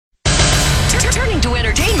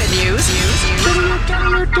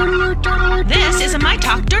This is a My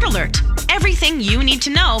Talk Dirt Alert. Everything you need to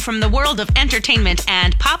know from the world of entertainment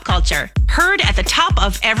and pop culture. Heard at the top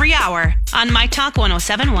of every hour on My Talk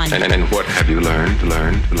 107.1. And what have you learned?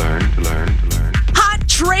 Hot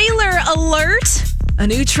trailer alert! A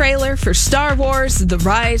new trailer for Star Wars The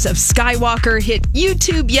Rise of Skywalker hit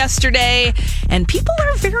YouTube yesterday, and people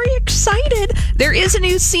are very excited. There is a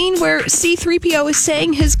new scene where C-3PO is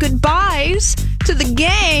saying his goodbyes to the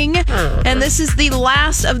gang, and this is the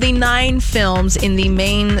last of the 9 films in the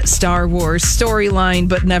main Star Wars storyline.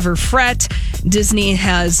 But never fret, Disney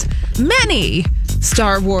has many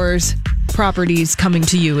Star Wars properties coming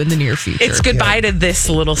to you in the near future. It's goodbye to this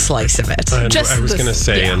little slice of it. And I was going to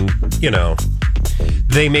say, and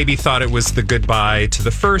they maybe thought it was the goodbye to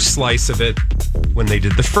the first slice of it when they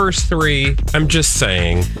did the first 3. I'm just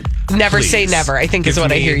saying. Never say never, I think is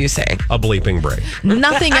what I hear you saying. A bleeping break.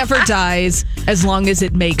 Nothing ever dies as long as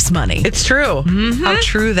it makes money. It's true. Mm-hmm. How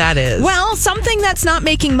true that is. Well, something that's not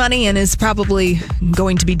making money and is probably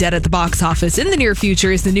going to be dead at the box office in the near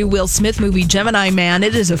future is the new Will Smith movie, Gemini Man.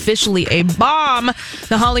 It is officially a bomb.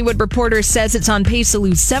 The Hollywood Reporter says it's on pace to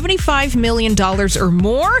lose $75 million or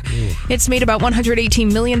more. It's made about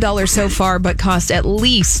 $118 million so far, but cost at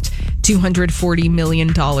least $240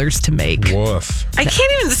 million to make. Woof. I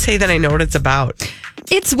can't even say that I know what it's about.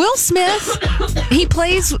 It's Will Smith. He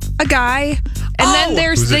plays a guy, and then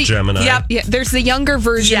there's a Gemini. There's the younger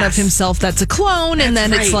version of himself that's a clone, and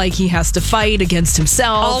then it's like he has to fight against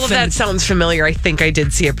himself. All of that sounds familiar. I think I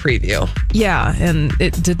did see a preview. Yeah, and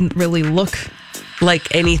it didn't really look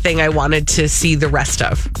like anything I wanted to see the rest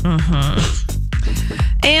of.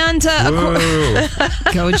 And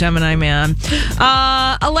go Gemini Man.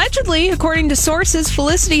 Allegedly, according to sources,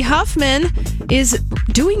 Felicity Huffman is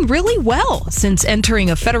doing really well since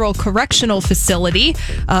entering a federal correctional facility.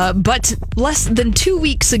 But less than 2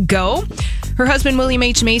 weeks ago, her husband William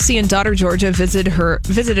H. Macy and daughter Georgia visited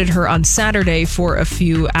her on Saturday for a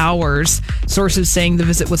few hours. Sources saying the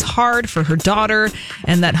visit was hard for her daughter,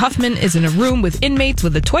 and that Huffman is in a room with inmates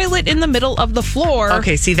with a toilet in the middle of the floor.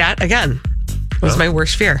 Okay, see that again. Was my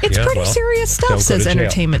worst fear. It's pretty serious stuff, says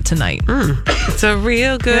Entertainment Tonight. It's a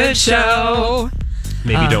real good show.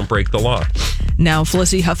 Maybe don't break the law. Now,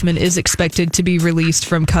 Felicity Huffman is expected to be released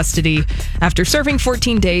from custody after serving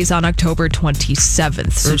 14 days on October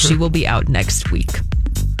 27th. So she will be out next week.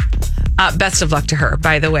 Best of luck to her,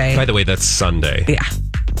 by the way. By the way, that's Sunday.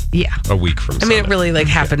 Yeah. A week from Sunday. It really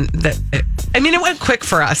happened. It went quick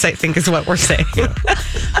for us, I think is what we're saying.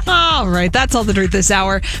 All right. That's all the dirt this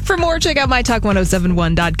hour. For more, check out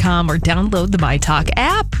mytalk1071.com or download the MyTalk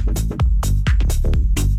app.